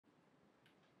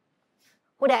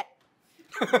Who that?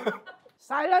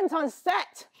 Silence on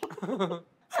set!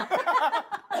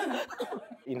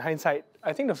 In hindsight,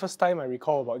 I think the first time I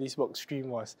recall about this work stream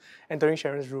was entering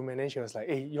Sharon's room, and then she was like,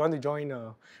 hey, you want to join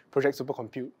a Project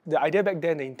Supercompute? The idea back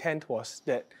then, the intent was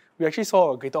that we actually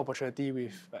saw a greater opportunity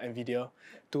with NVIDIA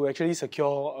to actually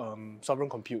secure sovereign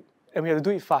compute. And we had to do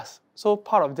it fast. So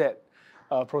part of that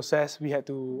process, we had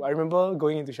to, I remember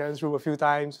going into Sharon's room a few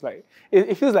times, like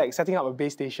it feels like setting up a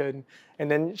base station,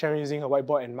 and then Sharon using her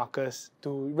whiteboard and markers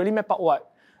to really map out what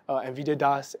NVIDIA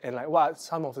does, and like what are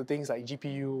some of the things like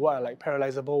GPU, what are like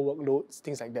parallelizable workloads,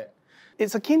 things like that.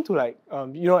 It's akin to like,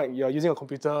 you know, like you're using a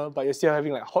computer, but you're still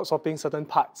having like hot swapping certain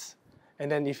parts.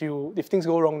 And then if things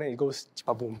go wrong, then it goes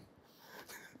boom.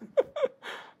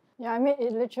 Yeah, I mean,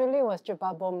 it literally was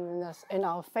boom in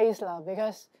our face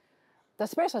because the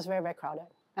space was very, very crowded.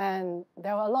 And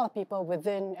there were a lot of people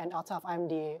within and outside of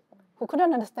IMDA who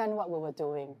couldn't understand what we were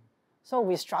doing. So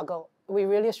we struggled. We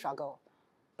really struggled.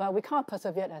 But we can't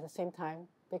persevere at the same time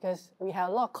because we had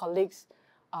a lot of colleagues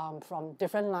from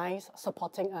different lines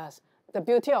supporting us. The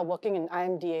beauty of working in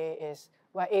IMDA is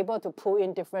we're able to pull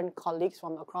in different colleagues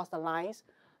from across the lines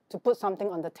to put something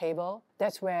on the table.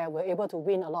 That's where we're able to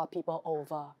win a lot of people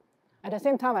over. At the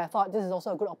same time, I thought this is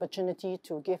also a good opportunity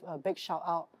to give a big shout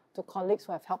out to colleagues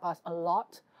who have helped us a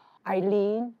lot.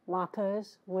 Eileen,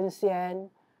 Marcus, Wen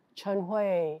Xian, Chen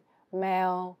Hui,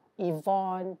 Mel,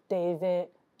 Yvonne, David,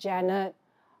 Janet.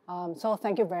 So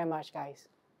thank you very much, guys.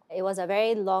 It was a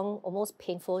very long, almost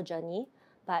painful journey,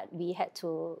 but we had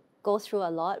to go through a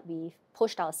lot. We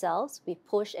pushed ourselves, we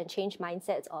pushed and changed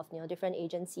mindsets of different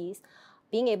agencies.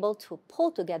 Being able to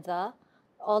pull together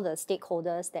all the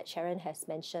stakeholders that Sharon has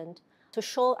mentioned to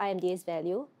show IMDA's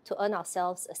value, to earn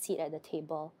ourselves a seat at the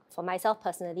table. For myself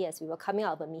personally, as we were coming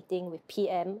out of a meeting with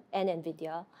PM and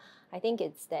NVIDIA, I think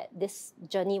it's that this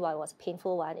journey, while it was a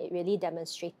painful one, it really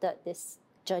demonstrated this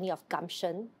journey of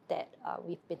gumption that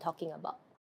we've been talking about.